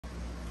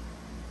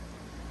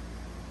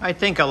I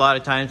think a lot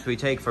of times we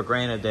take for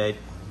granted that,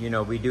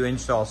 we do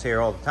installs here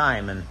all the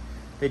time, and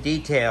the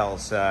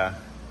details that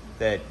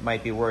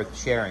might be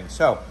worth sharing.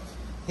 So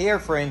here,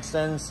 for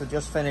instance, I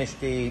just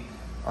finished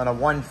on a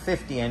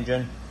 150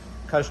 engine.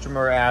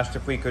 Customer asked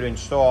if we could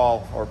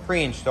install or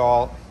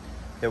pre-install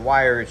the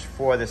wires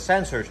for the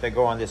sensors that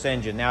go on this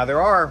engine. Now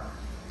there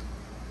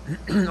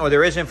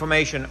is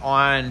information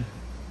on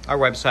our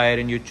website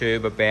and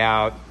YouTube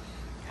about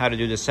how to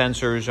do the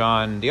sensors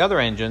on the other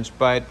engines,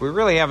 but we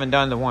really haven't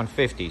done the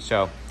 150.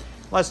 So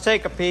let's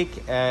take a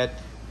peek at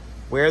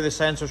where the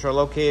sensors are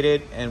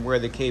located and where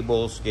the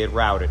cables get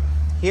routed.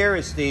 Here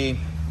is the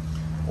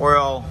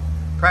oil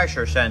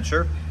pressure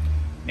sensor.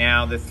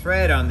 Now the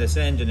thread on this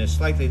engine is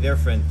slightly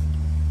different.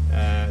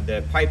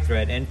 The pipe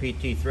thread,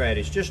 NPT thread,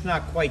 is just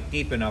not quite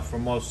deep enough for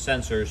most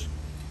sensors.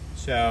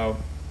 So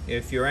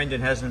if your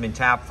engine hasn't been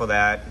tapped for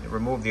that,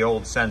 remove the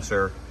old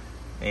sensor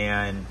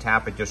and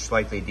tap it just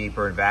slightly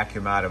deeper and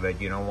vacuum out of it.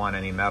 You don't want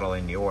any metal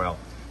in the oil.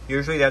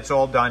 Usually that's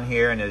all done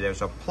here, and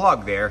there's a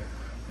plug there,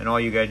 and all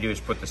you gotta do is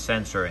put the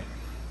sensor in.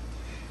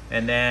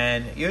 And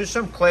then use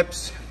some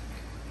clips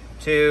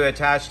to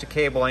attach the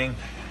cabling.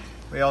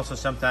 We also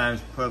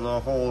sometimes put a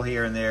little hole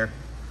here and there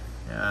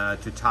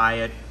to tie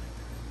it.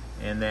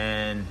 And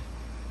then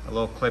a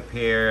little clip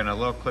here and a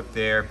little clip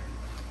there.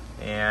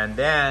 And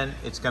then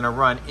it's gonna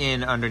run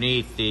in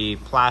underneath the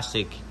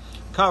plastic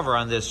cover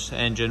on this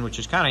engine, which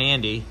is kind of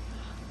handy.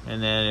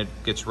 And then it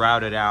gets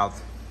routed out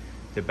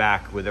the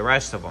back with the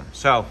rest of them.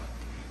 So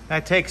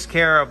that takes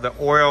care of the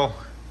oil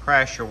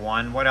pressure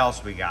one. What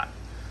else we got?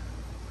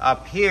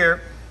 Up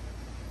here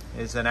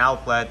is an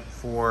outlet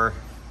for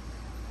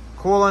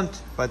coolant,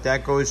 but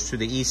that goes to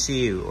the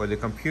ECU, or the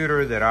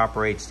computer that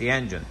operates the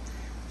engine.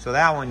 So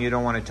that one you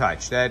don't want to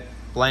touch. That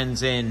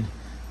blends in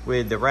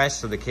with the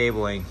rest of the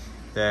cabling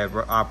that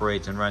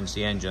operates and runs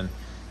the engine,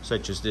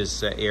 such as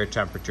this air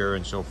temperature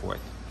and so forth.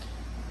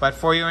 But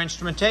for your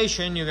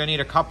instrumentation, you're going to need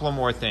a couple of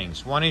more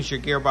things. One is your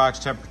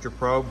gearbox temperature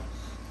probe,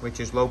 which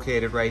is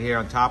located right here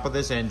on top of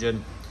this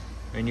engine.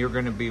 And you're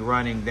going to be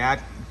running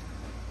that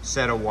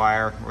set of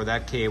wire, or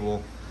that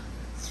cable,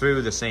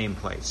 through the same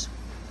place.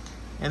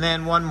 And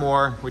then one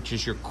more, which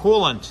is your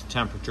coolant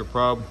temperature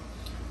probe,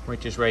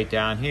 which is right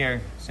down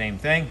here. Same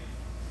thing.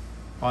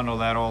 Bundle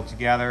that all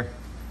together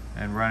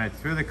and run it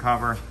through the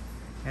cover.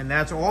 And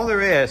that's all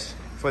there is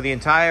for the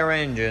entire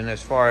engine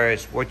as far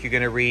as what you're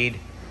going to read.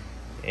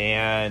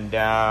 And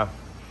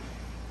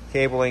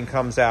cabling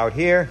comes out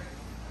here.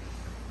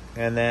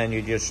 And then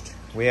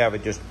we have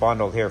it just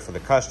bundled here for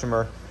the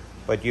customer,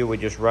 but you would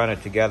just run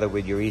it together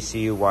with your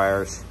ECU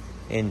wires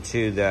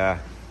into the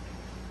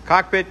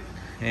cockpit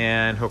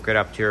and hook it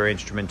up to your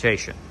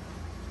instrumentation.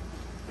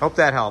 Hope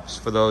that helps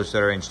for those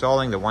that are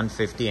installing the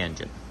 150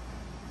 engine.